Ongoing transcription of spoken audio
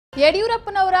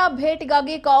ಯಡಿಯೂರಪ್ಪನವರ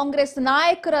ಭೇಟಿಗಾಗಿ ಕಾಂಗ್ರೆಸ್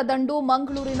ನಾಯಕರ ದಂಡು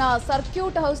ಮಂಗಳೂರಿನ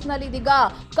ಸರ್ಕ್ಯೂಟ್ ಹೌಸ್ನಲ್ಲಿ ಇದೀಗ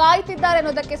ಕಾಯ್ತಿದ್ದಾರೆ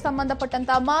ಅನ್ನೋದಕ್ಕೆ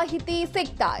ಸಂಬಂಧಪಟ್ಟಂತ ಮಾಹಿತಿ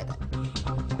ಸಿಗ್ತಾ ಇದೆ.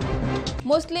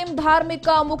 ಮುಸ್ಲಿಂ ಧಾರ್ಮಿಕ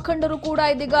ಮುಖಂಡರು ಕೂಡ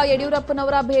ಇದೀಗ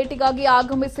ಯಡಿಯೂರಪ್ಪನವರ ಭೇಟಿಗಾಗಿ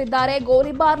ಆಗಮಿಸಿದ್ದಾರೆ.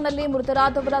 ಗೋಲಿಬಾರ್ನಲ್ಲಿ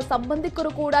ಮೃತರಾದವರ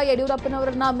ಸಂಬಂಧಿಕರು ಕೂಡ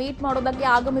ಯಡಿಯೂರಪ್ಪನವರನ್ನ ಮೀಟ್ ಮಾಡೋದಕ್ಕೆ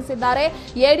ಆಗಮಿಸಿದ್ದಾರೆ.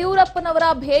 ಯಡಿಯೂರಪ್ಪನವರ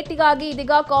ಭೇಟಿಗಾಗಿ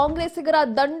ಇದೀಗ ಕಾಂಗ್ರೆಸ್ಸಿಗರ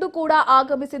ದಂಡು ಕೂಡ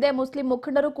ಆಗಮಿಸಿದೆ. ಮುಸ್ಲಿಂ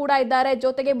ಮುಖಂಡರು ಕೂಡ ಇದ್ದಾರೆ.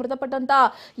 ಜೊತೆಗೆ ಮೃತಪಟ್ಟಂತ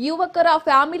ಯುವಕರ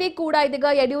ಫ್ಯಾಮಿಲಿ ಕೂಡ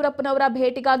ಇದೀಗ ಯಡಿಯೂರಪ್ಪನವರ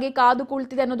ಭೇಟಿಗಾಗಿ ಕಾದು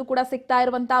ಕುಳಿತಿದೆ ಅನ್ನೋದು ಕೂಡ ಸಿಗ್ತಾ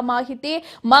ಇರುವಂತಹ ಮಾಹಿತಿ.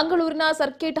 ಮಂಗಳೂರಿನ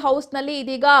ಸರ್ಕಿಟ್ ಹೌಸ್ ನಲ್ಲಿ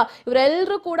ಇದೀಗ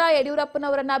ಇವರೆಲ್ಲರೂ ಕೂಡ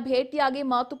ಯಡಿಯೂರಪ್ಪನವರನ್ನ ಭೇಟಿಯಾಗಿ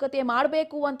ಮಾತುಕತೆ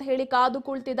ಮಾಡಬೇಕು ಅಂತ ಹೇಳಿ ಕಾದು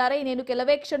ಕುಳಿತಿದ್ದಾರೆ. ಇನ್ನೇನು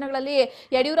ಕೆಲವೇ ಕ್ಷಣಗಳಲ್ಲಿ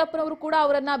ಯಡಿಯೂರಪ್ಪನವರು ಕೂಡ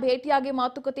ಅವರನ್ನ ಭೇಟಿಯಾಗಿ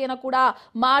ಮಾತುಕತೆಯನ್ನ ಕೂಡ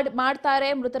ಮಾಡ್ತಾರೆ.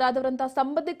 ಮೃತರಾದವರಂತಹ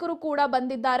ಸಂಬಂಧಿಕರು ಕೂಡ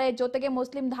ಬಂದಿದ್ದಾರೆ. ಜೊತೆಗೆ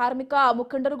ಮುಸ್ಲಿಂ ಧಾರ್ಮಿಕ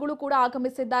ಮುಖಂಡರುಗಳು ಕೂಡ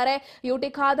ಆಗಮಿಸಿದ್ದಾರೆ. ಯುಟಿ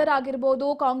ಖಾದರ್ ಆಗಿರಬಹುದು,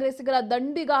 ಕಾಂಗ್ರೆಸ್ಸಿಗರ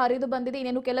ದಂಡಿಗ ಹರಿದು ಬಂದಿದೆ.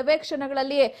 ಇನ್ನೇನು ಕೆಲವೇ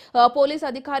ಕ್ಷಣಗಳಲ್ಲಿ ಪೊಲೀಸ್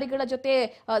ಅಧಿಕಾರಿಗಳ ಜೊತೆ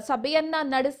ಸಭೆಯನ್ನ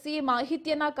ನಡೆಸಿ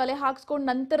ಮಾಹಿತಿಯನ್ನ ಕಲೆ ಹಾಕಿಸ್ಕೊಂಡ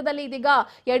ನಂತರದಲ್ಲಿ ಇದೀಗ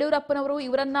ಯಡಿಯೂರಪ್ಪನವರು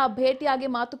ಇವರನ್ನ ಭೇಟಿಯಾಗಿ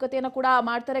ಮಾತುಕತೆಯನ್ನ ಕೂಡ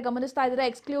ಮಾಡ್ತಾರೆ. ಗಮನಿಸ್ತಾ ಇದ್ದಾರೆ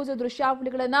ಎಕ್ಸ್ಕ್ಲೂಸಿವ್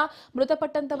ದೃಶ್ಯಾವಳಿಗಳನ್ನ.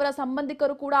 ಮೃತಪಟ್ಟಂತವರ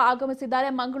ಸಂಬಂಧಿಕರು ಕೂಡ ಆಗಮಿಸಿದ್ದಾರೆ.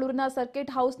 ಮಂಗಳೂರಿನ ಸರ್ಕಿಟ್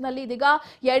ಹೌಸ್ ನಲ್ಲಿ ಇದೀಗ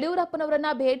ಯಡಿಯೂರಪ್ಪನವರನ್ನ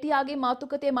ಭೇಟಿಯಾಗಿ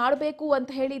ಮಾತುಕತೆ ಮಾಡಬೇಕು ಅಂತ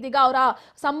ಹೇಳಿ ಇದೀಗ ಅವರ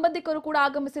ಸಂಬಂಧಿಕರು ಕೂಡ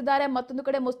ಆಗಮಿಸಿದ್ದಾರೆ. ಮತ್ತೊಂದು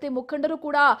ಕಡೆ ಮುಸ್ಲಿಂ ಮುಖಂಡರು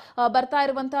ಕೂಡ ಬರ್ತಾ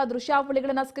ಇರುವಂತಹ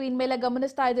ದೃಶ್ಯಾವಳಿಗಳನ್ನ ಸ್ಕ್ರೀನ್ ಮೇಲೆ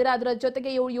ಗಮನಿಸ್ತಾ ಇದ್ದೀರಾ. ಅದರ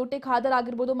ಜೊತೆಗೆ ಯುಟಿ ಖಾದರ್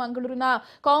ಆಗಿರ್ಬೋದು, ಮಂಗಳೂರಿನ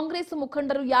ಕಾಂಗ್ರೆಸ್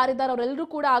ಮುಖಂಡರು ಯಾರಿದ್ದಾರೆ ಅವರೆಲ್ಲರೂ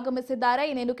ಕೂಡ ಆಗಮಿಸಿದ್ದಾರೆ.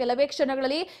 ಇನ್ನೇನು ಕೆಲವೇ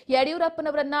ಕ್ಷಣಗಳಲ್ಲಿ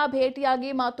ಯಡಿಯೂರಪ್ಪನವರನ್ನ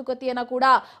ಭೇಟಿಯಾಗಿ ಮಾತುಕತೆಯನ್ನ ಕೂಡ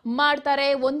ಮಾಡ್ತಾರೆ.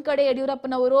 ಒಂದ್ ಕಡೆ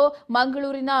ಯಡಿಯೂರಪ್ಪನವರು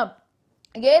ಮಂಗಳೂರಿನ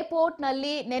ಏರ್ಪೋರ್ಟ್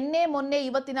ನಲ್ಲಿ ನಿನ್ನೆ ಮೊನ್ನೆ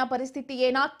ಇವತ್ತಿನ ಪರಿಸ್ಥಿತಿ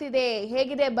ಏನಾಗ್ತಿದೆ,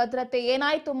 ಹೇಗಿದೆ ಭದ್ರತೆ,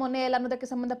 ಏನಾಯ್ತು ಮೊನ್ನೆ ಎಲ್ಲ ಅನ್ನೋದಕ್ಕೆ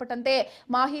ಸಂಬಂಧಪಟ್ಟಂತೆ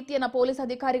ಮಾಹಿತಿಯನ್ನ ಪೊಲೀಸ್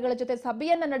ಅಧಿಕಾರಿಗಳ ಜೊತೆ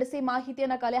ಸಭೆಯನ್ನ ನಡೆಸಿ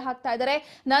ಮಾಹಿತಿಯನ್ನ ಕಲೆ ಹಾಕ್ತಾ ಇದ್ದಾರೆ.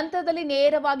 ನಂತರದಲ್ಲಿ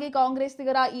ನೇರವಾಗಿ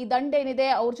ಕಾಂಗ್ರೆಸ್ಸಿಗರ ಈ ದಂಡೇನಿದೆ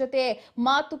ಅವ್ರ ಜೊತೆ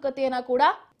ಮಾತುಕತೆಯನ್ನ ಕೂಡ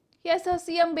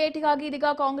ಸಿಎಂ ಭೇಟಿಗಾಗಿ ಇದೀಗ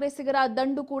ಕಾಂಗ್ರೆಸ್ಸಿಗರ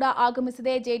ದಂಡು ಕೂಡ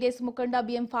ಆಗಮಿಸಿದೆ. ಜೆಡಿಎಸ್ ಮುಖಂಡ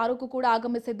BM ಫಾರೂಕ್ ಕೂಡ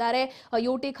ಆಗಮಿಸಿದ್ದಾರೆ.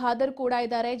 ಯುಟಿ ಖಾದರ್ ಕೂಡ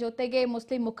ಇದ್ದಾರೆ. ಜೊತೆಗೆ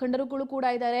ಮುಸ್ಲಿಂ ಮುಖಂಡರುಗಳು ಕೂಡ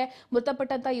ಇದ್ದಾರೆ.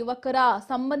 ಮೃತಪಟ್ಟಂತ ಯುವಕರ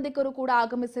ಸಂಬಂಧಿಕರು ಕೂಡ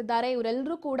ಆಗಮಿಸಿದ್ದಾರೆ.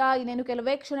 ಇವರೆಲ್ಲರೂ ಕೂಡ ಇನ್ನೇನು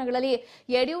ಕೆಲವೇ ಕ್ಷಣಗಳಲ್ಲಿ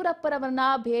ಯಡಿಯೂರಪ್ಪರವರನ್ನ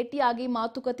ಭೇಟಿಯಾಗಿ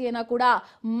ಮಾತುಕತೆಯನ್ನ ಕೂಡ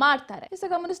ಮಾಡ್ತಾರೆ.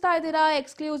 ಗಮನಿಸ್ತಾ ಇದ್ದೀರಾ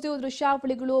ಎಕ್ಸ್ಕ್ಲೂಸಿವ್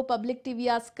ದೃಶ್ಯಾವಳಿಗಳು ಪಬ್ಲಿಕ್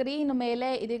ಟಿವಿಯ ಸ್ಕ್ರೀನ್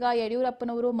ಮೇಲೆ. ಇದೀಗ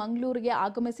ಯಡಿಯೂರಪ್ಪನವರು ಮಂಗಳೂರಿಗೆ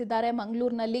ಆಗಮಿಸಿದ್ದಾರೆ.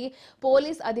 ಮಂಗಳೂರಿನಲ್ಲಿ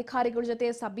ಪೊಲೀಸ್ ಅಧಿಕಾರಿಗಳ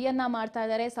ಜೊತೆ ಸಭೆಯನ್ನ ಮಾಡ್ತಾ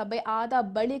ಇದ್ದಾರೆ. ಆದ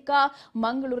ಬಳಿಕ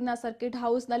ಮಂಗಳೂರಿನ ಸರ್ಕಿಟ್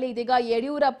ಹೌಸ್ ನಲ್ಲಿ ಇದೀಗ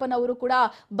ಯಡಿಯೂರಪ್ಪನವರು ಕೂಡ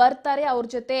ಬರ್ತಾರೆ, ಅವ್ರ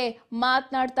ಜೊತೆ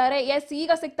ಮಾತನಾಡ್ತಾರೆ.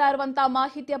 ಈಗ ಸಿಗ್ತಾ ಇರುವಂತಹ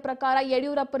ಮಾಹಿತಿಯ ಪ್ರಕಾರ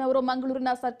ಯಡಿಯೂರಪ್ಪನವರು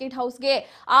ಮಂಗಳೂರಿನ ಸರ್ಕಿಟ್ ಹೌಸ್ಗೆ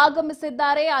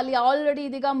ಆಗಮಿಸಿದ್ದಾರೆ. ಅಲ್ಲಿ ಆಲ್ರೆಡಿ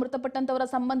ಇದೀಗ ಮೃತಪಟ್ಟಂತವರ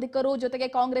ಸಂಬಂಧಿಕರು, ಜೊತೆಗೆ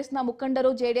ಕಾಂಗ್ರೆಸ್ನ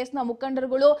ಮುಖಂಡರು, ಜೆಡಿಎಸ್ನ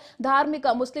ಮುಖಂಡರುಗಳು,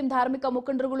 ಮುಸ್ಲಿಂ ಧಾರ್ಮಿಕ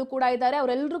ಮುಖಂಡರುಗಳು ಕೂಡ ಇದ್ದಾರೆ.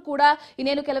 ಅವರೆಲ್ಲರೂ ಕೂಡ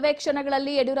ಇನ್ನೇನು ಕೆಲವೇ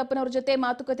ಕ್ಷಣಗಳಲ್ಲಿ ಯಡಿಯೂರಪ್ಪನವರ ಜೊತೆ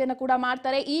ಮಾತುಕತೆಯನ್ನು ಕೂಡ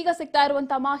ಮಾಡ್ತಾರೆ. ಈಗ ಸಿಗ್ತಾ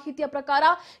ಇರುವಂತಹ ಮಾಹಿತಿಯ ಪ್ರಕಾರ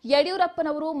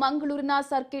ಯಡಿಯೂರಪ್ಪನವರು ಮಂಗಳೂರಿನ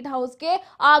ಸರ್ಕಿಟ್ ಹೌಸ್ಗೆ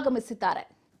ಆಗಮಿಸಿದ್ದಾರೆ.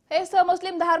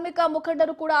 ಮುಸ್ಲಿಂ ಧಾರ್ಮಿಕ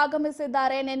ಮುಖಂಡರು ಕೂಡ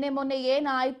ಆಗಮಿಸಿದ್ದಾರೆ. ನಿನ್ನೆ ಮೊನ್ನೆ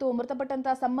ಏನಾಯ್ತು,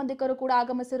 ಮೃತಪಟ್ಟಂತಹ ಸಂಬಂಧಿಕರು ಕೂಡ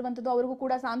ಆಗಮಿಸಿರುವಂತದ್ದು. ಅವರಿಗೂ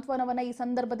ಕೂಡ ಸಾಂತ್ವನವನ್ನ ಈ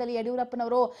ಸಂದರ್ಭದಲ್ಲಿ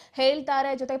ಯಡಿಯೂರಪ್ಪನವರು ಹೇಳ್ತಾರೆ.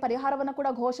 ಜೊತೆಗೆ ಪರಿಹಾರವನ್ನ ಕೂಡ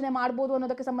ಘೋಷಣೆ ಮಾಡಬಹುದು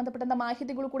ಅನ್ನೋದಕ್ಕೆ ಸಂಬಂಧಪಟ್ಟಂತ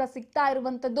ಮಾಹಿತಿಗಳು ಕೂಡ ಸಿಗ್ತಾ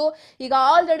ಇರುವಂತದ್ದು. ಈಗ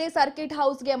ಆಲ್ರೆಡಿ ಸರ್ಕಿಟ್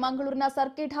ಹೌಸ್ಗೆ, ಮಂಗಳೂರಿನ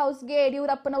ಸರ್ಕಿಟ್ ಹೌಸ್ಗೆ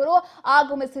ಯಡಿಯೂರಪ್ಪನವರು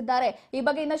ಆಗಮಿಸಿದ್ದಾರೆ. ಈ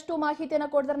ಬಗ್ಗೆ ಇನ್ನಷ್ಟು ಮಾಹಿತಿಯನ್ನ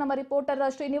ಕೊಡ್ತಾರೆ ನಮ್ಮ ರಿಪೋರ್ಟರ್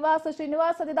ಶ್ರೀನಿವಾಸ್.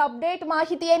 ಅದ ಅಪ್ಡೇಟ್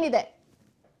ಮಾಹಿತಿ ಏನಿದೆ?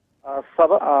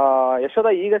 ಯಶೋಧ,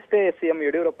 ಈಗಷ್ಟೇ ಸಿಎಂ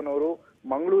ಯಡಿಯೂರಪ್ಪನವರು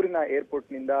ಮಂಗಳೂರಿನ ಏರ್ಪೋರ್ಟ್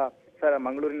ನಿಂದ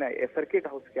ಮಂಗಳೂರಿನ ಸರ್ಕಿಟ್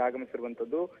ಹೌಸ್ಗೆ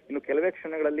ಆಗಮಿಸಿರುವಂತದ್ದು. ಇನ್ನು ಕೆಲವೇ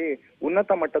ಕ್ಷಣಗಳಲ್ಲಿ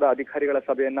ಉನ್ನತ ಮಟ್ಟದ ಅಧಿಕಾರಿಗಳ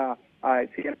ಸಭೆಯನ್ನ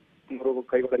ಸಿಎಂ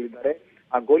ಕೈಗೊಳ್ಳಲಿದ್ದಾರೆ.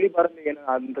 ಆ ಗೋಲಿಬಾರಲ್ಲಿ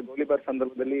ಏನಾದಂತ ಗೋಲಿಬಾರ್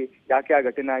ಸಂದರ್ಭದಲ್ಲಿ ಯಾಕೆ ಆ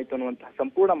ಘಟನೆ ಆಯ್ತು ಅನ್ನುವಂತಹ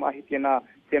ಸಂಪೂರ್ಣ ಮಾಹಿತಿಯನ್ನ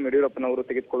ಸಿಎಂ ಯಡಿಯೂರಪ್ಪನವರು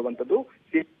ತೆಗೆದುಕೊಳ್ಳುವಂತದ್ದು.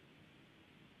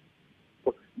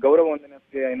 ಗೌರವ ವಂದನೆ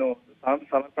ಏನು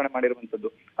ಸಮರ್ಪಣೆ ಮಾಡಿರುವಂತದ್ದು.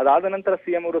 ಅದಾದ ನಂತರ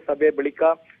ಸಿಎಂ ಅವರು ಸಭೆ ಬಳಿಕ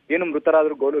ಏನು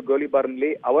ಮೃತರಾದ್ರು ಗೋಲಿಬಾರ್ನಲ್ಲಿ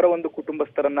ಅವರ ಒಂದು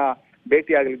ಕುಟುಂಬಸ್ಥರನ್ನ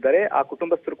ಭೇಟಿಯಾಗಲಿದ್ದಾರೆ. ಆ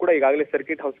ಕುಟುಂಬಸ್ಥರು ಕೂಡ ಈಗಾಗಲೇ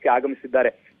ಸರ್ಕಿಟ್ ಹೌಸ್ಗೆ ಆಗಮಿಸಿದ್ದಾರೆ.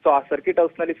 ಸೊ ಆ ಸರ್ಕಿಟ್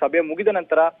ಹೌಸ್ ನಲ್ಲಿ ಸಭೆ ಮುಗಿದ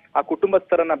ನಂತರ ಆ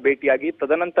ಕುಟುಂಬಸ್ಥರನ್ನ ಭೇಟಿಯಾಗಿ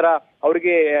ತದನಂತರ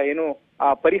ಅವರಿಗೆ ಏನು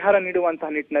ಪರಿಹಾರ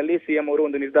ನೀಡುವಂತಹ ನಿಟ್ಟಿನಲ್ಲಿ ಸಿಎಂ ಅವರು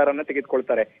ಒಂದು ನಿರ್ಧಾರವನ್ನು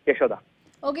ತೆಗೆದುಕೊಳ್ತಾರೆ. ಯಶೋಧ,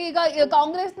 ಈಗ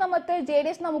ಕಾಂಗ್ರೆಸ್ನ ಮತ್ತೆ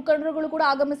ಜೆಡಿಎಸ್ ನ ಮುಖಂಡರುಗಳು ಕೂಡ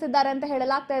ಆಗಮಿಸಿದ್ದಾರೆ ಅಂತ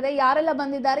ಹೇಳಲಾಗ್ತಾ ಇದೆ. ಯಾರೆಲ್ಲ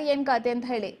ಬಂದಿದ್ದಾರೆ, ಏನ್ ಕತೆ ಅಂತ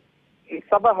ಹೇಳಿ?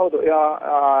 ಹೌದು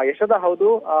ಯಶೋಧ, ಹೌದು.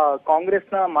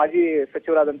 ಕಾಂಗ್ರೆಸ್ನ ಮಾಜಿ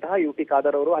ಸಚಿವರಾದಂತಹ ಯುಟಿ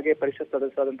ಖಾದರ್ ಅವರು, ಹಾಗೆ ಪರಿಷತ್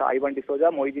ಸದಸ್ಯರಾದಂತಹ ಐವನ್ ಡಿಸೋಜಾ,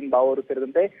 ಮೊಯ್ದೀನ್ ಬಾವ್ ಅವರು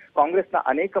ಸೇರಿದಂತೆ ಕಾಂಗ್ರೆಸ್ನ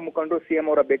ಅನೇಕ ಮುಖಂಡರು ಸಿಎಂ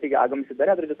ಅವರ ಭೇಟಿಗೆ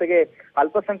ಆಗಮಿಸಿದ್ದಾರೆ. ಅದರ ಜೊತೆಗೆ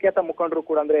ಅಲ್ಪಸಂಖ್ಯಾತ ಮುಖಂಡರು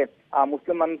ಕೂಡ, ಅಂದ್ರೆ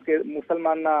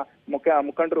ಮುಸಲ್ಮಾನ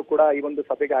ಮುಖಂಡರು ಕೂಡ ಈ ಒಂದು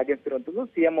ಸಭೆಗೆ ಆಗಮಿಸಿರುವಂತದ್ದು.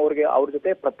 ಸಿಎಂ ಅವ್ರಿಗೆ ಅವ್ರ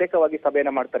ಜೊತೆ ಪ್ರತ್ಯೇಕವಾಗಿ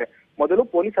ಸಭೆಯನ್ನ ಮಾಡ್ತಾರೆ. ಮೊದಲು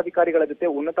ಪೊಲೀಸ್ ಅಧಿಕಾರಿಗಳ ಜೊತೆ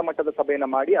ಉನ್ನತ ಮಟ್ಟದ ಸಭೆಯನ್ನ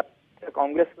ಮಾಡಿ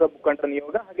ಕಾಂಗ್ರೆಸ್ ಮುಖಂಡರ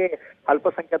ನಿಯೋಗ ಹಾಗೆ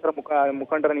ಅಲ್ಪಸಂಖ್ಯಾತರ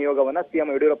ಮುಖಂಡರ ನಿಯೋಗವನ್ನ ಸಿಎಂ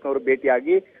ಯಡಿಯೂರಪ್ಪನವರು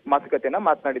ಭೇಟಿಯಾಗಿ ಮಾತುಕತೆಯನ್ನ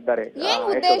ಮಾತನಾಡಿದ್ದಾರೆ. ಏನ್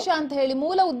ಉದ್ದೇಶ ಅಂತ ಹೇಳಿ,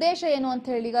 ಮೂಲ ಉದ್ದೇಶ ಏನು ಅಂತ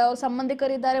ಹೇಳಿ? ಈಗ ಅವ್ರ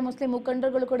ಸಂಬಂಧಿಕರಿದ್ದಾರೆ, ಮುಸ್ಲಿಂ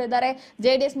ಮುಖಂಡರುಗಳು ಕೂಡ ಇದ್ದಾರೆ,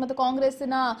 ಜೆಡಿಎಸ್ ಮತ್ತು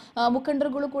ಕಾಂಗ್ರೆಸ್ನ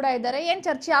ಮುಖಂಡರುಗಳು ಕೂಡ ಇದ್ದಾರೆ. ಏನ್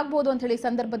ಚರ್ಚೆ ಆಗ್ಬಹುದು ಅಂತ ಹೇಳಿ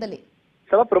ಸಂದರ್ಭದಲ್ಲಿ?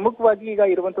 ಸಭಾ ಪ್ರಮುಖವಾಗಿ ಈಗ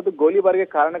ಇರುವಂತದ್ದು ಗೋಲಿಬಾರ್ಗೆ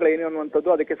ಕಾರಣಗಳೇನು ಅನ್ನುವಂಥದ್ದು,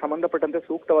 ಅದಕ್ಕೆ ಸಂಬಂಧಪಟ್ಟಂತೆ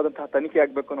ಸೂಕ್ತವಾದಂತಹ ತನಿಖೆ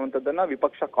ಆಗ್ಬೇಕು ಅನ್ನುವಂಥದ್ದನ್ನ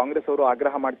ವಿಪಕ್ಷ ಕಾಂಗ್ರೆಸ್ ಅವರು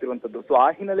ಆಗ್ರಹ ಮಾಡ್ತಿರುವಂತದ್ದು. ಸೊ ಆ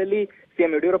ಹಿನ್ನೆಲೆಯಲ್ಲಿ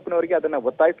ಸಿಎಂ ಯಡಿಯೂರಪ್ಪನವರಿಗೆ ಅದನ್ನ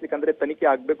ಒತ್ತಾಯಿಸ್ಲಿಕ್ಕೆ, ಅಂದ್ರೆ ತನಿಖೆ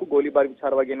ಆಗ್ಬೇಕು ಗೋಲಿಬಾರ್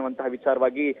ವಿಚಾರವಾಗಿ ಎನ್ನುವಂತಹ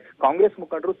ವಿಚಾರವಾಗಿ ಕಾಂಗ್ರೆಸ್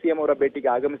ಮುಖಂಡರು ಸಿಎಂ ಅವರ ಭೇಟಿಗೆ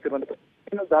ಆಗಮಿಸಿರುವಂತದ್ದು.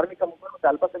 ಧಾರ್ಮಿಕ ಮುಖಂಡರು,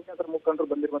 ಅಲ್ಪಸಂಖ್ಯಾತರ ಮುಖಂಡರು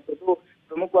ಬಂದಿರುವಂತದ್ದು.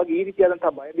 ಪ್ರಮುಖವಾಗಿ ಈ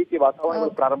ರೀತಿಯಾದಂತಹ ಭಯಭೀತಿ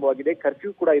ವಾತಾವರಣಗಳು ಪ್ರಾರಂಭವಾಗಿದೆ.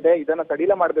 ಕರ್ಫ್ಯೂ ಕೂಡ ಇದೆ, ಇದನ್ನ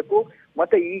ಸಡಿಲ ಮಾಡಬೇಕು,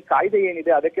 ಮತ್ತೆ ಈ ಕಾಯ್ದೆ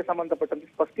ಏನಿದೆ ಅದಕ್ಕೆ ಸಂಬಂಧಪಟ್ಟಂತೆ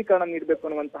ಸ್ಪಷ್ಟೀಕರಣ ನೀಡಬೇಕು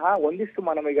ಅನ್ನುವಂತಹ ಒಂದಿಷ್ಟು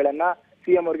ಮನವಿಗಳನ್ನ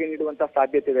ಸಿಎಂ ಅವರಿಗೆ ನೀಡುವಂತಹ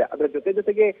ಸಾಧ್ಯತೆ ಇದೆ. ಅದರ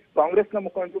ಜೊತೆಗೆ ಕಾಂಗ್ರೆಸ್ನ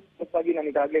ಮುಖಂಡರು ಪ್ರಮುಖವಾಗಿ ನಾನು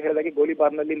ಈಗಾಗಲೇ ಹೇಳಿದಾಗೆ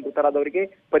ಗೋಲಿಬಾರ್ನಲ್ಲಿ ಮೃತರಾದವರಿಗೆ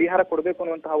ಪರಿಹಾರ ಕೊಡಬೇಕು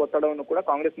ಅನ್ನುವಂತಹ ಒತ್ತಡವನ್ನು ಕೂಡ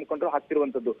ಕಾಂಗ್ರೆಸ್ ಮುಖಂಡರು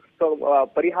ಹಾಕ್ತಿರುವಂತದ್ದು. ಸೊ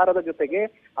ಪರಿಹಾರದ ಜೊತೆಗೆ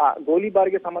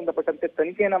ಗೋಲಿಬಾರ್ಗೆ ಸಂಬಂಧಪಟ್ಟಂತೆ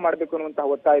ತನಿಖೆಯನ್ನ ಮಾಡಬೇಕು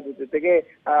ಅನ್ನುವಂತಹ ಒತ್ತಾಯದ ಜೊತೆಗೆ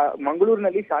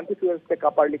ಮಂಗಳೂರಿನಲ್ಲಿ ಶಾಂತಿ ಸುವ್ಯವಸ್ಥೆ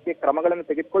ಕಾಪಾಡಲಿಕ್ಕೆ ಕ್ರಮಗಳನ್ನು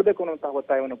ತೆಗೆದುಕೊಳ್ಬೇಕು ಅನ್ನುವಂತಹ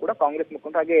ಒತ್ತಾಯವನ್ನು ಕೂಡ ಕಾಂಗ್ರೆಸ್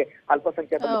ಮುಖಂಡರು ಹಾಗೆ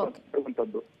ಅಲ್ಪಸಂಖ್ಯಾತ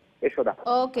ಮುಖಂಡರು Yashoda.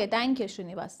 Okay, thank you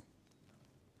Srinivas.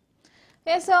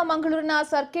 S, ಮಂಗಳೂರಿನ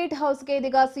ಸರ್ಕಿಟ್ ಹೌಸ್ಗೆ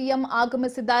ಇದೀಗ ಸಿಎಂ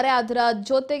ಆಗಮಿಸಿದ್ದಾರೆ. ಅದರ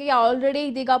ಜೊತೆಗೆ ಆಲ್ರೆಡಿ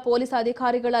ಇದೀಗ ಪೊಲೀಸ್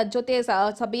ಅಧಿಕಾರಿಗಳ ಜೊತೆ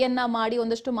ಸಭೆಯನ್ನ ಮಾಡಿ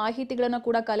ಒಂದಷ್ಟು ಮಾಹಿತಿಗಳನ್ನು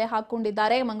ಕೂಡ ಕಲೆ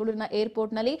ಹಾಕೊಂಡಿದ್ದಾರೆ. ಮಂಗಳೂರಿನ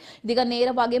ಏರ್ಪೋರ್ಟ್ ನಲ್ಲಿ ಇದೀಗ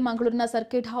ನೇರವಾಗಿ ಮಂಗಳೂರಿನ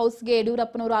ಸರ್ಕಿಟ್ ಹೌಸ್ಗೆ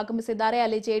ಯಡಿಯೂರಪ್ಪನವರು ಆಗಮಿಸಿದ್ದಾರೆ.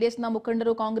 ಅಲ್ಲಿ ಜೆಡಿಎಸ್ನ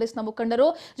ಮುಖಂಡರು, ಕಾಂಗ್ರೆಸ್ನ ಮುಖಂಡರು,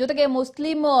 ಜೊತೆಗೆ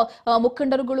ಮುಸ್ಲಿಂ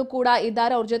ಮುಖಂಡರುಗಳು ಕೂಡ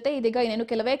ಇದ್ದಾರೆ. ಅವ್ರ ಜೊತೆ ಇದೀಗ ಇನ್ನೇನು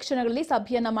ಕೆಲವೇ ಕ್ಷಣಗಳಲ್ಲಿ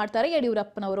ಸಭೆಯನ್ನ ಮಾಡ್ತಾರೆ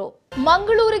ಯಡಿಯೂರಪ್ಪನವರು.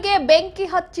 ಮಂಗಳೂರಿಗೆ ಬೆಂಕಿ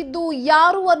ಹಚ್ಚಿದ್ದು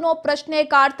ಯಾರು ಅನ್ನೋ ಪ್ರಶ್ನೆ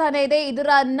ಕಾಡ್ತಾನೆ ಇದೆ.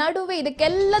 ಇದರ ನಡುವೆ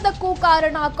ಇದಕ್ಕೆಲ್ಲದಕ್ಕೂ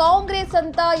ಕಾರಣ ಕಾಂಗ್ರೆಸ್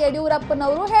ಅಂತ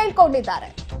ಯಡಿಯೂರಪ್ಪನವರು ಹೇಳ್ಕೊಂಡಿದ್ದಾರೆ.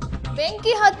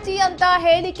 ಬೆಂಕಿ ಹಚ್ಚಿ ಅಂತ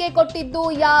ಹೇಳಿಕೆ ಕೊಟ್ಟಿದ್ದು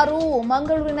ಯಾರು?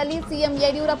 ಮಂಗಳೂರಿನಲ್ಲಿ ಸಿಎಂ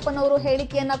ಯಡಿಯೂರಪ್ಪನವರು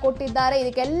ಹೇಳಿಕೆಯನ್ನ ಕೊಟ್ಟಿದ್ದಾರೆ.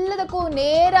 ಇದಕ್ಕೆಲ್ಲದಕ್ಕೂ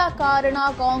ನೇರ ಕಾರಣ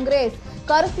ಕಾಂಗ್ರೆಸ್.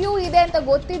 ಕರ್ಫ್ಯೂ ಇದೆ ಅಂತ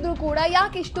ಗೊತ್ತಿದ್ರು ಕೂಡ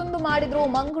ಯಾಕೆ ಇಷ್ಟೊಂದು ಮಾಡಿದ್ರು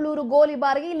ಮಂಗಳೂರು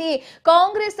ಗೋಲಿಬಾರ್ಗೆ? ಇಲ್ಲಿ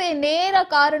ಕಾಂಗ್ರೆಸ್ ನೇರ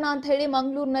ಕಾರಣ ಅಂತ ಹೇಳಿ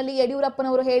ಮಂಗಳೂರಿನಲ್ಲಿ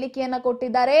ಯಡಿಯೂರಪ್ಪನವರು ಹೇಳಿಕೆಯನ್ನ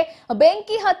ಕೊಟ್ಟಿದ್ದಾರೆ.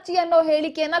 ಬೆಂಕಿ ಹಚ್ಚಿ ಅನ್ನೋ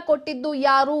ಹೇಳಿಕೆಯನ್ನ ಕೊಟ್ಟಿದ್ದು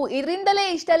ಯಾರು? ಇದರಿಂದಲೇ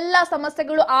ಇಷ್ಟೆಲ್ಲ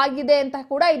ಸಮಸ್ಯೆಗಳು ಆಗಿದೆ ಅಂತ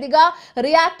ಕೂಡ ಇದೀಗ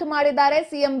ರಿಯಾಕ್ಟ್ ಮಾಡಿದ್ದಾರೆ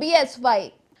ಸಿಎಂ BS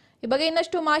Yeddyurappa. ಈ ಬಗ್ಗೆ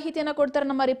ಇನ್ನಷ್ಟು ಮಾಹಿತಿಯನ್ನ ಕೊಡ್ತಾರೆ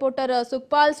ನಮ್ಮ ರಿಪೋರ್ಟರ್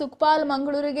ಸುಕ್ಪಾಲ್.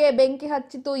 ಮಂಗಳೂರಿಗೆ ಬೆಂಕಿ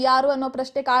ಹಚ್ಚಿತ್ತು ಯಾರು ಅನ್ನೋ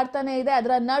ಪ್ರಶ್ನೆ ಕಾಡ್ತಾನೆ ಇದೆ.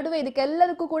 ಅದರ ನಡುವೆ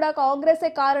ಇದಕ್ಕೆಲ್ಲದಕ್ಕೂ ಕೂಡ ಕಾಂಗ್ರೆಸ್ಸೇ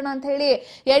ಕಾರಣ ಅಂತ ಹೇಳಿ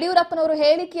ಯಡಿಯೂರಪ್ಪನವರು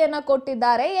ಹೇಳಿಕೆಯನ್ನ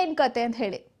ಕೊಟ್ಟಿದ್ದಾರೆ. ಏನ್ ಕತೆ ಅಂತ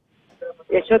ಹೇಳಿ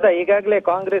ಯಶೋಧ, ಈಗಾಗಲೇ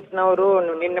ಕಾಂಗ್ರೆಸ್ನವರು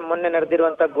ಮೊನ್ನೆ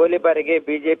ನಡೆದಿರುವಂತಹ ಗೋಲಿಬಾರಿಗೆ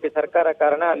ಬಿಜೆಪಿ ಸರ್ಕಾರ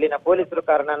ಕಾರಣ, ಅಲ್ಲಿನ ಪೊಲೀಸರು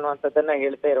ಕಾರಣ ಅನ್ನುವಂಥದ್ದನ್ನ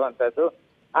ಹೇಳ್ತಾ ಇರುವಂತದ್ದು.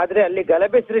 ಆದ್ರೆ ಅಲ್ಲಿ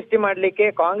ಗಲಭೆ ಸೃಷ್ಟಿ ಮಾಡ್ಲಿಕ್ಕೆ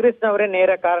ಕಾಂಗ್ರೆಸ್ನವರೇ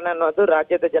ನೇರ ಕಾರಣ ಅನ್ನೋದು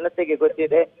ರಾಜ್ಯದ ಜನತೆಗೆ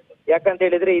ಗೊತ್ತಿದೆ. ಯಾಕಂತ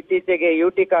ಹೇಳಿದ್ರೆ ಇತ್ತೀಚೆಗೆ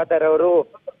UT ಖಾದರ್ ಅವರು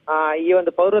ಈ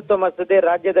ಒಂದು ಪೌರತ್ವ ಮಸೂದೆ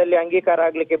ರಾಜ್ಯದಲ್ಲಿ ಅಂಗೀಕಾರ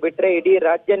ಆಗ್ಲಿಕ್ಕೆ ಬಿಟ್ರೆ ಇಡೀ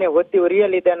ರಾಜ್ಯನೇ ಹೊತ್ತಿ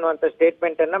ಉರಿಯಲಿದೆ ಅನ್ನುವಂತ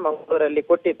ಸ್ಟೇಟ್ಮೆಂಟ್ ಅನ್ನ ಮಂಗಳೂರಲ್ಲಿ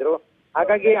ಕೊಟ್ಟಿದ್ರು.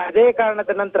 ಹಾಗಾಗಿ ಅದೇ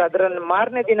ಕಾರಣದ ನಂತರ ಅದರ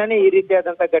ಮಾರನೇ ದಿನನೇ ಈ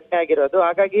ರೀತಿಯಾದಂತ ಘಟನೆ ಆಗಿರೋದು.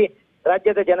 ಹಾಗಾಗಿ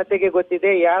ರಾಜ್ಯದ ಜನತೆಗೆ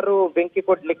ಗೊತ್ತಿದೆ ಯಾರು ಬೆಂಕಿ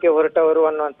ಕೊಡ್ಲಿಕ್ಕೆ ಹೊರಟವರು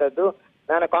ಅನ್ನುವಂಥದ್ದು.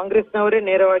 ನಾನು ಕಾಂಗ್ರೆಸ್ನವರೇ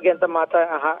ನೇರವಾಗಿ ಅಂತ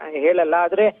ಹೇಳಲ್ಲ,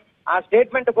 ಆದ್ರೆ ಆ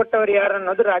ಸ್ಟೇಟ್ಮೆಂಟ್ ಕೊಟ್ಟವರು ಯಾರು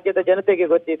ಅನ್ನೋದು ರಾಜ್ಯದ ಜನತೆಗೆ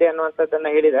ಗೊತ್ತಿದೆ ಅನ್ನುವಂಥದ್ದನ್ನ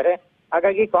ಹೇಳಿದ್ದಾರೆ.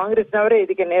 ಹಾಗಾಗಿ ಕಾಂಗ್ರೆಸ್ನವರೇ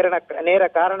ಇದಕ್ಕೆ ನೇರ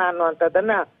ಕಾರಣ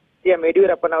ಅನ್ನುವಂಥದ್ದನ್ನ ಸಿಎಂ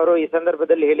ಯಡಿಯೂರಪ್ಪನವರು ಈ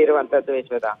ಸಂದರ್ಭದಲ್ಲಿ ಹೇಳಿರುವಂತದ್ದು.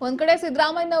 ಯಶೋಧ, ಒಂದ್ ಕಡೆ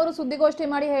ಸಿದ್ದರಾಮಯ್ಯ ಅವರು ಸುದ್ದಿಗೋಷ್ಠಿ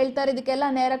ಮಾಡಿ ಹೇಳ್ತಾರೆ ಇದಕ್ಕೆಲ್ಲ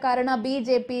ನೇರ ಕಾರಣ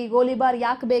ಬಿಜೆಪಿ, ಗೋಲಿಬಾರ್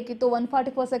ಯಾಕೆ ಬೇಕಿತ್ತು,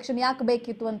 144 ಸೆಕ್ಷನ್ ಯಾಕೆ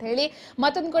ಬೇಕಿತ್ತು ಅಂತ ಹೇಳಿ.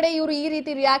 ಮತ್ತೊಂದ್ ಕಡೆ ಇವರು ಈ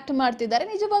ರೀತಿ ರಿಯಾಕ್ಟ್ ಮಾಡ್ತಿದ್ದಾರೆ.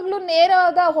 ನಿಜವಾಗ್ಲೂ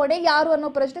ನೇರದ ಹೊಣೆ ಯಾರು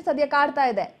ಅನ್ನೋ ಪ್ರಶ್ನೆ ಸದ್ಯ ಕಾಡ್ತಾ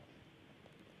ಇದೆ.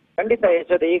 ಖಂಡಿತ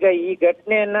ಯಶೋಧ, ಈಗ ಈ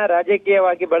ಘಟನೆಯನ್ನ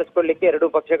ರಾಜಕೀಯವಾಗಿ ಬಳಸ್ಕೊಳ್ಳಿಕ್ಕೆ ಎರಡೂ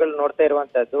ಪಕ್ಷಗಳು ನೋಡ್ತಾ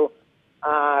ಇರುವಂತದ್ದು.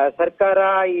 ಸರ್ಕಾರ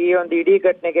ಈ ಒಂದು ಇಡೀ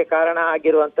ಘಟನೆಗೆ ಕಾರಣ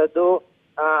ಆಗಿರುವಂತದ್ದು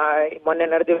ಮೊನ್ನೆ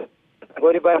ನಡೆದಿರುವ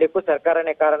ಗೋಲಿಬಾರ್ಲಿಕ್ಕೂ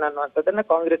ಸರ್ಕಾರನೇ ಕಾರಣ ಅನ್ನುವಂಥದ್ದನ್ನ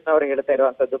ಕಾಂಗ್ರೆಸ್ನವರು ಹೇಳ್ತಾ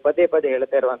ಇರುವಂತದ್ದು, ಪದೇ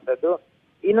ಹೇಳ್ತಾ ಇರುವಂತದ್ದು.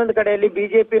 ಇನ್ನೊಂದು ಕಡೆಯಲ್ಲಿ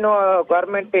ಬಿಜೆಪಿನೂ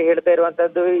ಗವರ್ಮೆಂಟ್ ಹೇಳ್ತಾ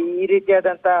ಇರುವಂತದ್ದು ಈ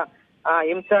ರೀತಿಯಾದಂತ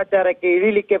ಹಿಂಸಾಚಾರಕ್ಕೆ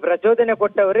ಇಳಿಲಿಕ್ಕೆ ಪ್ರಚೋದನೆ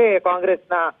ಕೊಟ್ಟವರೇ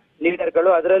ಕಾಂಗ್ರೆಸ್ನ ಲೀಡರ್ಗಳು.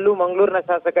 ಅದರಲ್ಲೂ ಮಂಗಳೂರಿನ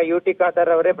ಶಾಸಕ UT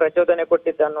ಖಾದರ್ ಅವರೇ ಪ್ರಚೋದನೆ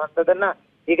ಕೊಟ್ಟಿದ್ದ ಅನ್ನುವಂಥದ್ದನ್ನ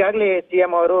ಈಗಾಗಲೇ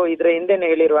ಸಿಎಂ ಅವರು ಇದರ ಹಿಂದೆನೆ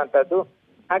ಹೇಳಿರುವಂತದ್ದು.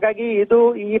 ಹಾಗಾಗಿ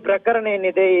ಈ ಪ್ರಕರಣ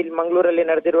ಏನಿದೆ, ಇಲ್ಲಿ ಮಂಗಳೂರಲ್ಲಿ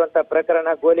ನಡೆದಿರುವಂತಹ ಪ್ರಕರಣ,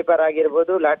 ಗೋಲಿಬಾರ್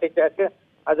ಆಗಿರ್ಬೋದು, ಲಾಠಿ ಚಾರ್ಜ್,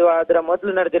 ಅದು ಅದರ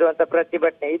ಮೊದಲು ನಡೆದಿರುವಂತಹ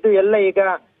ಪ್ರತಿಭಟನೆ, ಇದು ಎಲ್ಲ ಈಗ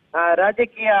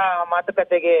ರಾಜಕೀಯ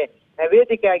ಮಾತುಕತೆಗೆ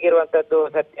ವೇದಿಕೆ ಆಗಿರುವಂತದ್ದು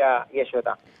ಸತ್ಯ. ಯಶೋಧ,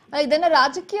 ಇದನ್ನ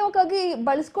ರಾಜಕೀಯವಾಗಿ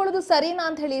ಬಳಸ್ಕೊಳ್ಳೋದು ಸರಿನಾ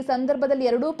ಅಂತ ಹೇಳಿ ಈ ಸಂದರ್ಭದಲ್ಲಿ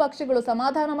ಎರಡೂ ಪಕ್ಷಗಳು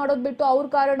ಸಮಾಧಾನ ಮಾಡೋದ್ ಬಿಟ್ಟು ಅವ್ರ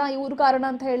ಕಾರಣ ಇವ್ರ ಕಾರಣ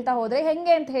ಅಂತ ಹೇಳ್ತಾ ಹೋದ್ರೆ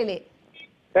ಹೆಂಗೆ ಅಂತ ಹೇಳಿ?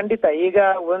 ಖಂಡಿತ ಈಗ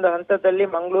ಒಂದು ಹಂತದಲ್ಲಿ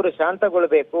ಮಂಗಳೂರು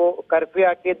ಶಾಂತಗೊಳ್ಬೇಕು. ಕರ್ಫ್ಯೂ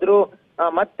ಹಾಕಿದ್ರು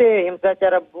ಮತ್ತೆ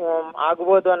ಹಿಂಸಾಚಾರ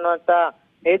ಆಗಬಹುದು ಅನ್ನುವಂತ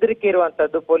ಹೆದರಿಕೆ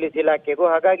ಇರುವಂತದ್ದು ಪೊಲೀಸ್ ಇಲಾಖೆಗೂ.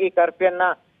 ಹಾಗಾಗಿ ಕರ್ಫ್ಯೂನ್ನ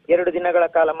 2 ದಿನಗಳ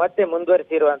ಕಾಲ ಮತ್ತೆ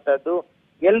ಮುಂದುವರಿಸಿರುವಂತದ್ದು.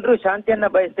 ಎಲ್ರೂ ಶಾಂತಿಯನ್ನ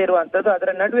ಬಯಸ್ತಿರುವಂತದ್ದು.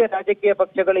 ಅದರ ನಡುವೆ ರಾಜಕೀಯ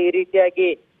ಪಕ್ಷಗಳು ಈ ರೀತಿಯಾಗಿ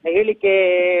ಹೇಳಿಕೆ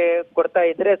ಕೊಡ್ತಾ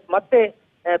ಇದ್ರೆ ಮತ್ತೆ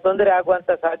ತೊಂದರೆ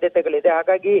ಆಗುವಂತ ಸಾಧ್ಯತೆಗಳಿದೆ.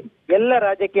 ಹಾಗಾಗಿ ಎಲ್ಲ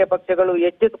ರಾಜಕೀಯ ಪಕ್ಷಗಳು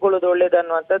ಎಚ್ಚೆತ್ತುಕೊಳ್ಳುವುದು ಒಳ್ಳೇದು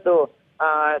ಅನ್ನುವಂಥದ್ದು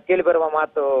ಕೇಳಿ ಬರುವ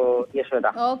ಮಾತು. Yashoda,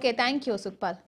 okay, thank you Sukhpal.